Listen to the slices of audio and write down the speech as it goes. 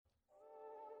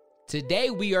Today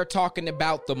we are talking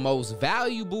about the most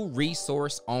valuable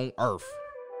resource on earth.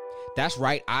 That's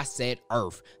right, I said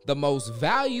earth. The most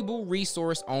valuable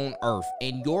resource on earth,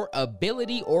 and your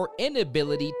ability or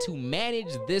inability to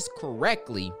manage this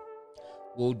correctly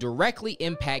will directly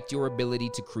impact your ability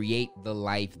to create the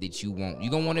life that you want.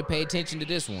 You're going to want to pay attention to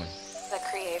this one. The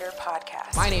Creator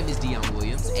Podcast. My name is Dion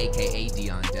Williams, aka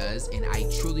Dion Does, and I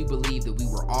truly believe that we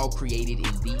were all created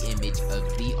in the image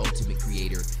of the ultimate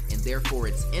creator, and therefore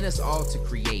it's in us all to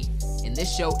create. And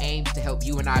this show aims to help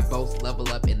you and I both level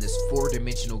up in this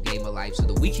four-dimensional game of life so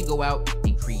that we can go out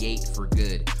and create for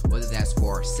good, whether that's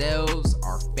for ourselves,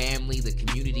 our family, the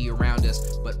community around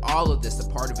us, but all of this a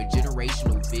part of a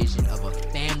generational vision of a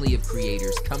family of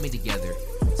creators coming together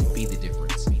to be the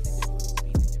difference.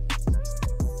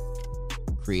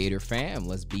 Creator fam,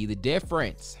 let's be the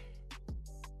difference.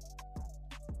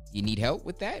 You need help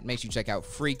with that? Make sure you check out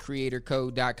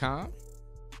freecreatorcode.com.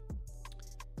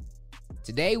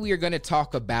 Today we are going to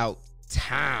talk about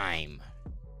time.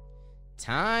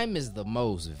 Time is the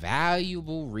most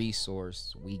valuable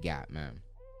resource we got, man.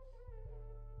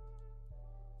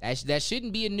 That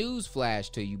shouldn't be a news flash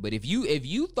to you, but if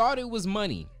you thought it was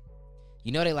money,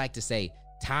 you know they like to say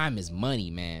time is money,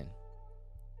 man.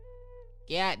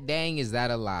 God dang, is that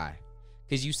a lie?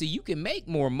 Because you see, you can make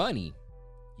more money.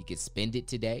 You can spend it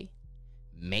today,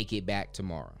 make it back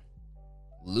tomorrow.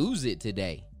 Lose it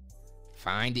today,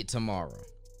 find it tomorrow.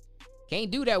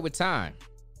 Can't do that with time.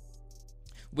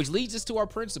 Which leads us to our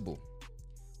principle,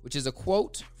 which is a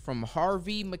quote from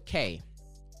Harvey Mackay,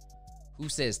 who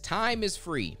says, time is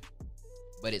free,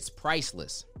 but it's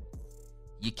priceless.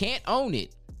 You can't own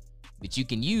it, but you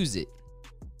can use it.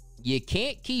 You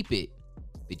can't keep it,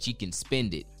 but you can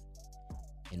spend it.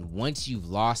 And once you've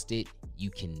lost it, you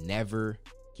can never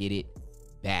get it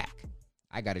back.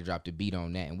 I got to drop the beat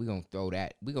on that, and we're going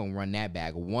to run that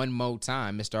back one more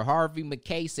time. Mr. Harvey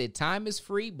Mackay said, time is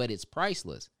free, but it's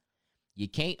priceless. You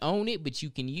can't own it, but you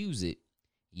can use it.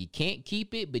 You can't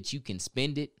keep it, but you can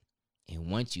spend it. And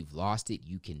once you've lost it,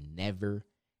 you can never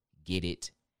get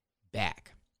it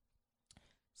back.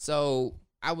 So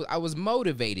I was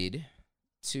motivated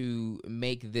to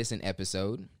make this an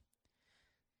episode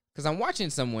because I'm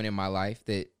watching someone in my life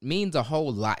that means a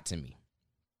whole lot to me.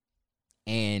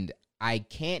 And I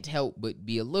can't help but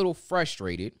be a little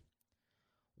frustrated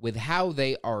with how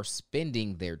they are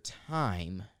spending their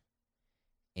time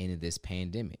in this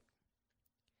pandemic.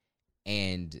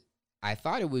 And I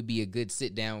thought it would be a good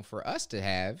sit down for us to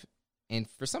have, and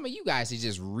for some of you guys to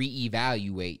just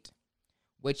reevaluate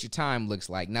what your time looks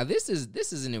like. Now, this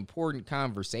is an important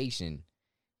conversation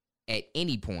at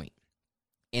any point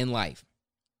in life,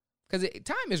 because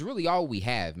time is really all we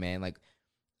have, man. Like,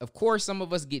 of course, some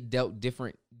of us get dealt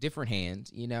different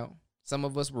hands, you know. Some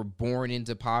of us were born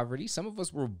into poverty. Some of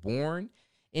us were born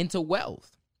into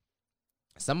wealth.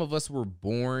 Some of us were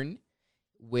born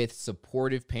with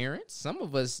supportive parents. Some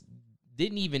of us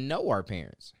didn't even know our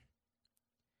parents.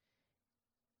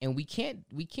 And we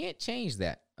can't change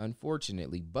that,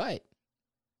 unfortunately. But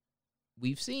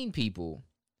we've seen people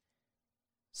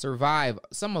survive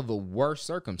some of the worst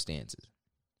circumstances,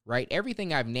 right?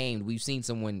 Everything I've named, we've seen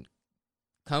someone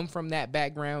come from that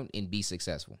background and be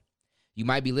successful. You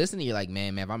might be listening, you're like,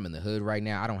 man, if I'm in the hood right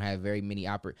now, I don't have very many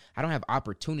I don't have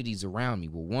opportunities around me.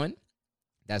 Well, one,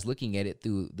 that's looking at it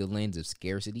through the lens of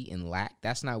scarcity and lack.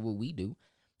 That's not what we do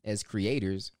as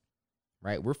creators,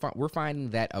 right? We're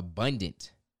finding that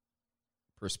abundant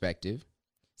perspective.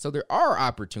 So there are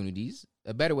opportunities.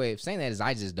 A better way of saying that is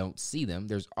I just don't see them.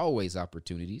 There's always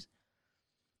opportunities.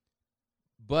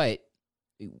 But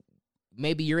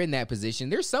maybe you're in that position.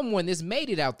 There's someone that's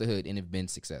made it out the hood and have been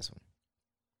successful.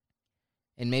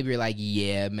 And maybe you're like,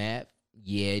 yeah, Matt,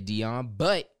 yeah, Dion,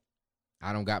 but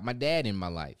I don't got my dad in my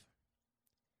life.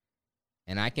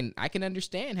 And I can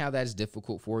understand how that's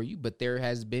difficult for you, but there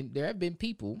have been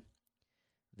people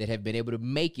that have been able to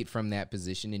make it from that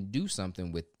position and do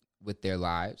something with their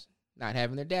lives, not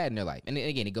having their dad in their life. And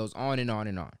again, it goes on and on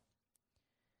and on.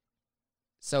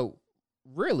 So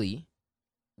really,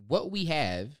 what we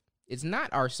have, it's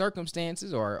not our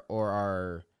circumstances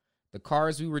or the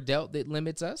cards we were dealt that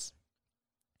limits us.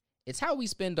 It's how we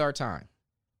spend our time.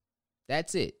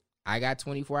 That's it. I got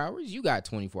 24 hours. You got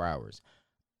 24 hours.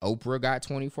 Oprah got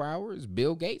 24 hours.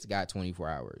 Bill Gates got 24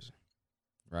 hours,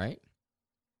 right?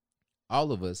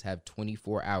 All of us have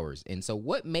 24 hours. And so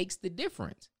what makes the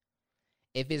difference?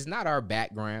 If it's not our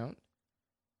background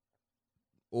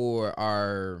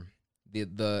or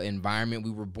the environment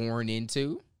we were born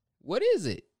into, what is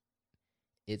it?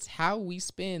 It's how we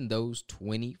spend those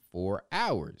 24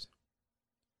 hours.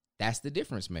 That's the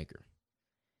difference maker.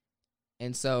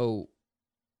 And so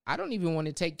I don't even want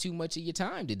to take too much of your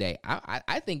time today.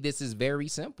 I think this is very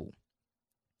simple.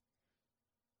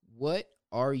 What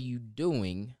are you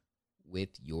doing with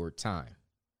your time?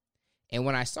 And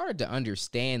when I started to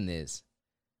understand this,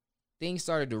 things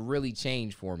started to really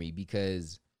change for me,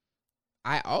 because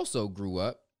I also grew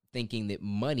up thinking that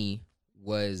money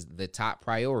was the top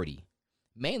priority,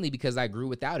 mainly because I grew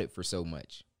without it for so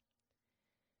much.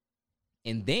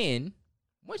 And then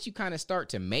once you kind of start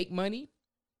to make money,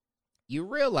 you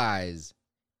realize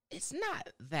it's not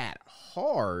that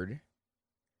hard,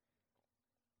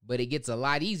 but it gets a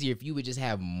lot easier if you would just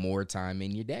have more time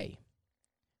in your day,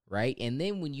 right? And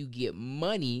then when you get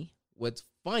money, what's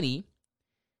funny,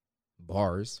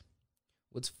 bars,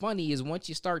 what's funny is once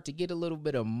you start to get a little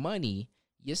bit of money,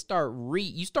 you start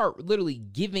literally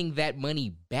giving that money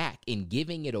back and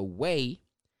giving it away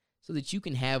so that you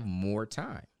can have more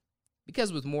time.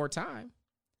 Because with more time,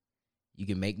 you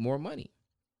can make more money,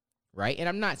 right? And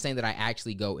I'm not saying that I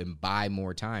actually go and buy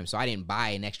more time. So I didn't buy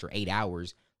an extra 8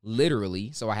 hours,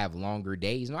 literally, so I have longer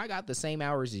days. No, I got the same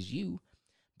hours as you,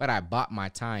 but I bought my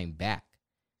time back.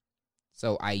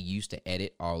 So I used to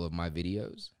edit all of my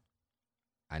videos.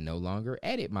 I no longer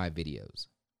edit my videos.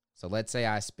 So let's say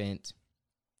I spent,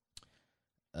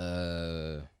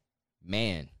 I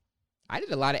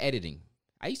did a lot of editing.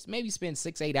 I used to maybe spend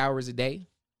 6-8 hours a day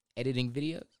editing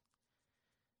videos.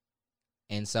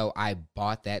 And so I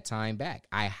bought that time back.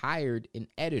 I hired an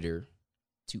editor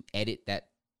to edit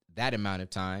that amount of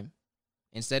time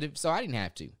so I didn't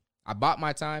have to. I bought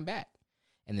my time back.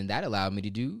 And then that allowed me to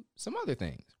do some other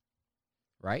things,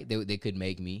 right? They could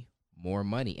make me more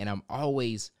money. And I'm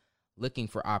always looking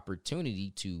for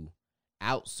opportunity to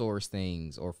outsource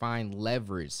things or find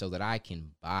leverage so that I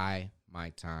can buy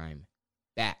my time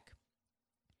back.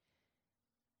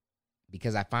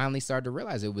 Because I finally started to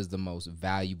realize it was the most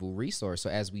valuable resource. So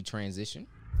as we transition,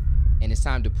 and it's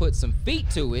time to put some feet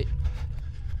to it,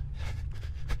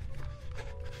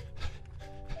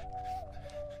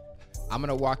 I'm going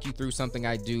to walk you through something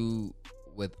I do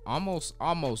with almost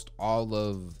all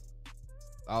of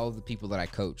the people that I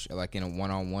coach, like in a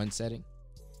one-on-one setting,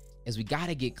 is we got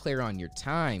to get clear on your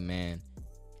time, man.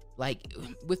 Like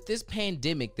with this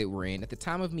pandemic that we're in, at the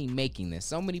time of me making this,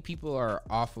 so many people are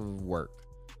off of work,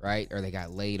 right? Or they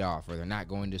got laid off, or they're not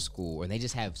going to school, or they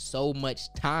just have so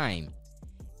much time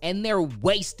and they're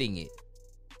wasting it.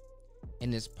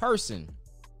 And this person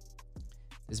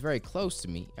is very close to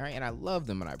me, all right? And I love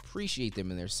them and I appreciate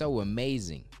them, and they're so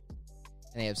amazing.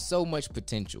 And they have so much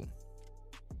potential.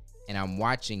 And I'm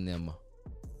watching them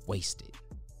waste it.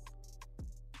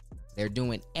 They're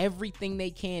doing everything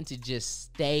they can to just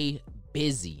stay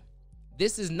busy.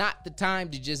 This is not the time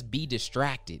to just be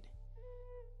distracted.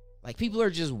 Like, people are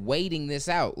just waiting this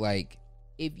out. Like,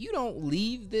 if you don't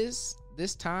leave this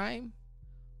time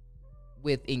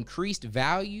with increased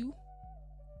value,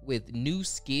 with new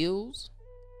skills,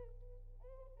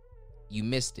 you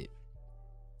missed it.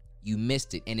 You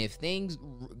missed it. And if things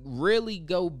really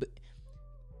go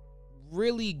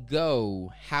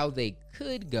how they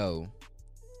could go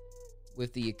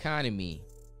with the economy,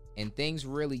 and things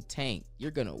really tank,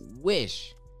 you're gonna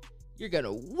wish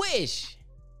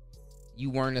you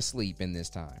weren't asleep in this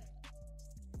time,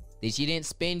 that you didn't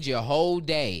spend your whole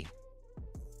day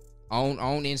on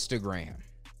Instagram,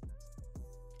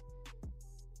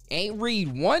 ain't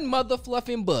read one mother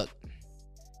fluffing book,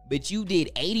 but you did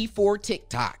 84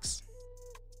 TikToks.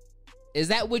 Is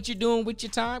that what you're doing with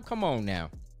your time? Come on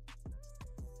now.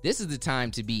 This is the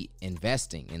time to be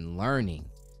investing and learning,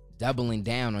 doubling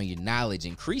down on your knowledge,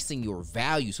 increasing your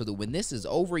value so that when this is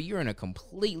over, you're in a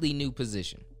completely new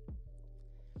position.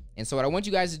 And so what I want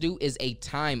you guys to do is a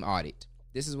time audit.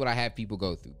 This is what I have people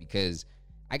go through, because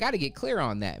I got to get clear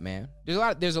on that, man.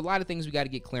 There's a lot of things we got to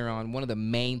get clear on. One of the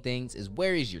main things is,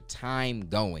 where is your time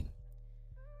going?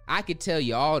 I could tell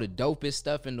you all the dopest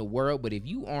stuff in the world, but if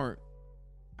you aren't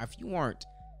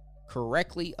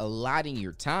correctly allotting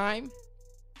your time,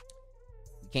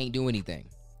 you can't do anything.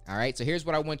 All right, so here's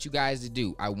what I want you guys to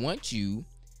do. I want you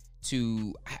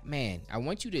to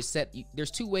set,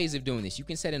 there's two ways of doing this. You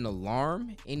can set an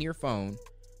alarm in your phone,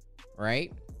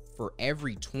 right, for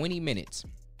every 20 minutes.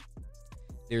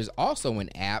 There's also an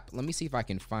app. Let me see if I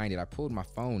can find it. I pulled my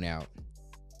phone out.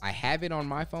 I have it on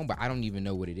my phone, but I don't even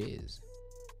know what it is.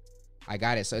 I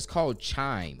got it. So it's called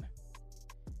Chime,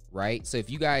 right? So if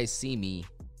you guys see me,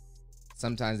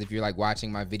 sometimes if you're like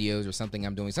watching my videos or something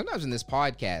I'm doing, sometimes in this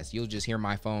podcast, you'll just hear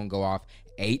my phone go off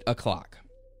 8 o'clock.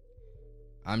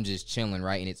 I'm just chilling,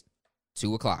 right? And it's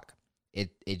 2 o'clock. It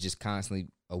just constantly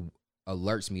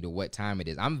alerts me to what time it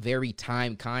is. I'm very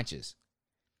time conscious.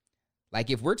 Like,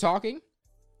 if we're talking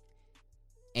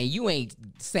and you ain't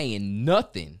saying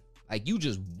nothing, like you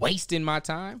just wasting my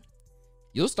time,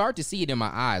 you'll start to see it in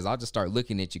my eyes. I'll just start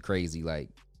looking at you crazy like,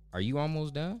 are you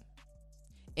almost done?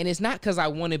 And it's not because I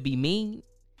want to be mean.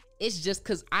 It's just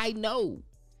because I know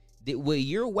that what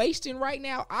you're wasting right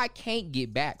now, I can't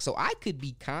get back. So I could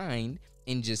be kind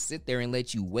and just sit there and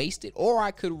let you waste it, or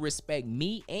I could respect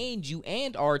me and you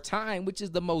and our time, which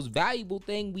is the most valuable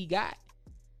thing we got.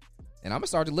 And I'm gonna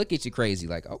start to look at you crazy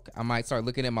like, okay, I might start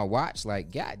looking at my watch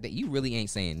like, God, you really ain't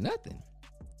saying nothing.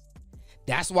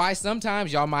 That's why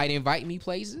sometimes y'all might invite me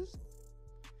places.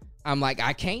 I'm like,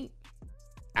 I can't.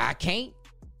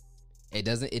 It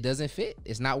doesn't fit.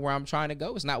 It's not where I'm trying to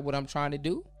go. It's not what I'm trying to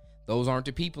do. Those aren't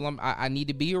the people I need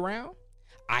to be around.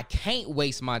 I can't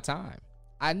waste my time.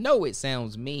 I know it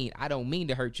sounds mean. I don't mean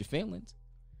to hurt your feelings.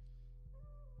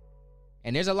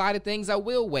 And there's a lot of things I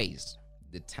will waste.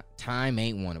 The time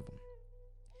ain't one of them.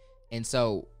 And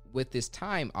so with this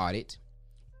time audit,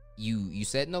 you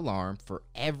set an alarm for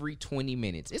every 20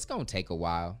 minutes. It's going to take a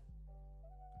while.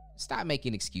 Stop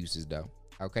making excuses though.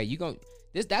 Okay,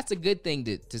 that's a good thing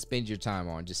to spend your time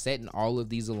on, just setting all of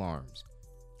these alarms.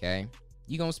 Okay,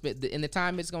 you gonna spend in the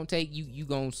time it's gonna take you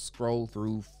gonna scroll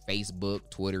through Facebook,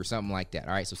 Twitter, something like that.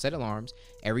 All right, so set alarms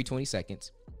every 20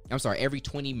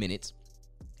 minutes,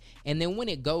 and then when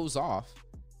it goes off,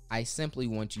 I simply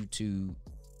want you to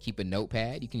keep a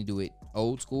notepad. You can do it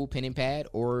old school, pen and pad,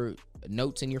 or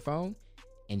notes in your phone,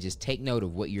 and just take note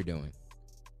of what you're doing.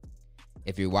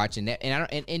 If you're watching that,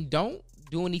 and don't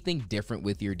do anything different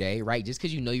with your day, right? Just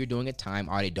because you know you're doing a time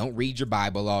audit, don't read your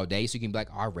Bible all day so you can be like,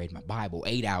 oh, I read my Bible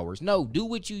 8 hours. No, do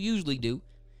what you usually do.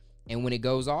 And when it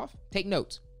goes off, take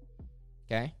notes.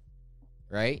 Okay?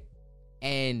 Right?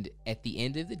 And at the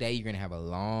end of the day, you're going to have a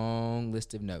long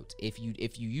list of notes. If you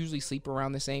usually sleep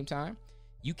around the same time,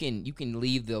 you can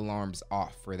leave the alarms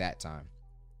off for that time,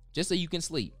 just so you can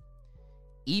sleep.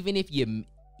 Even if you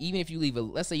leave,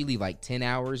 let's say you leave like 10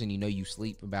 hours and you know you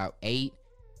sleep about 8,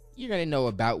 you're going to know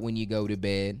about when you go to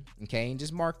bed, okay? And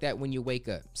just mark that when you wake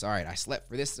up. So, all right, I slept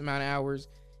for this amount of hours,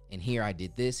 and here I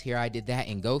did this, here I did that,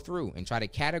 and go through and try to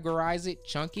categorize it,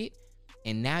 chunk it,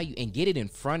 and now and get it in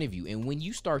front of you. And when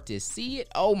you start to see it,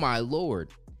 oh my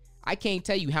Lord, I can't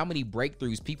tell you how many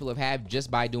breakthroughs people have had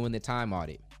just by doing the time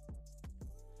audit.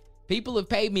 People have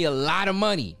paid me a lot of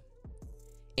money,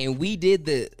 and we did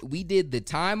the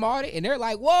time audit, and they're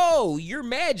like, whoa, you're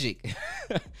magic.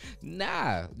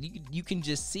 Nah, you can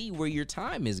just see where your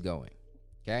time is going,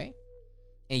 okay?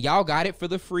 And y'all got it for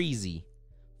the freebie,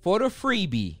 for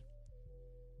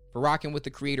rocking with the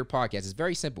Creator Podcast. It's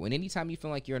very simple. And anytime you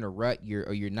feel like you're in a rut,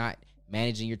 you're not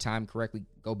managing your time correctly,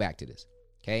 go back to this,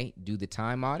 okay? Do the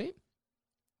time audit,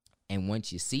 and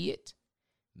once you see it,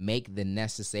 make the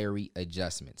necessary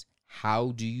adjustments.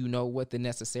 How do you know what the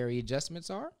necessary adjustments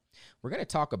are? We're going to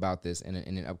talk about this in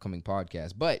an upcoming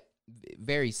podcast, but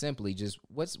very simply, just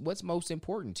what's most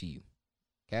important to you,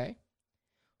 okay?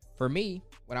 For me,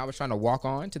 when I was trying to walk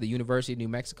on to the University of New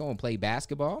Mexico and play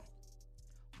basketball,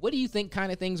 what do you think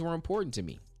kind of things were important to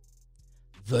me?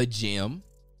 The gym,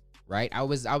 right? I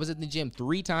was at the gym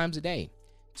 3 times a day,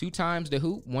 2 times to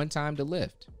hoop, 1 time to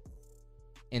lift.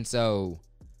 And so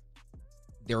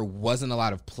there wasn't a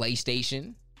lot of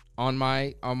PlayStation on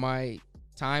my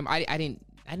time. I didn't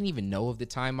even know of the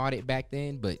time audit back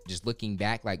then, but just looking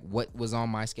back, like what was on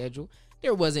my schedule,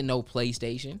 there wasn't no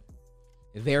PlayStation,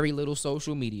 very little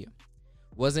social media,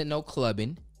 wasn't no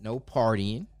clubbing, no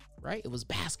partying, right? It was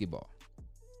basketball,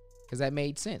 because that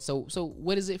made sense. So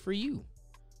what is it for you?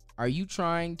 Are you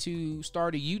trying to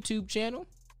start a YouTube channel?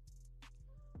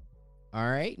 All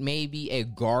right, maybe a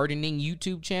gardening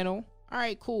YouTube channel. All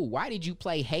right, cool. Why did you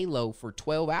play Halo for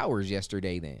 12 hours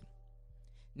yesterday then?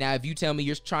 Now, if you tell me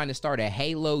you're trying to start a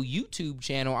Halo YouTube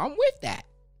channel, I'm with that.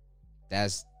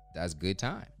 That's good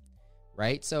time,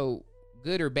 right? So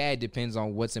good or bad depends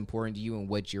on what's important to you and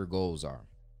what your goals are.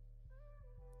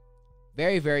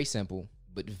 Very, very simple,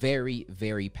 but very,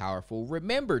 very powerful.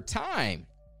 Remember, time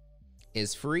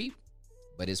is free,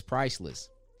 but it's priceless.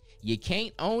 You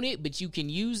can't own it, but you can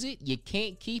use it. You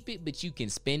can't keep it, but you can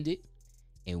spend it.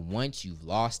 And once you've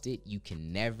lost it, you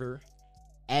can never,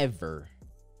 ever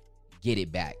get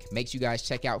it back. Make sure you guys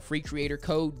check out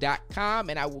freecreatorcode.com,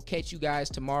 and I will catch you guys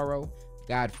tomorrow.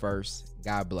 God first.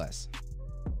 God bless.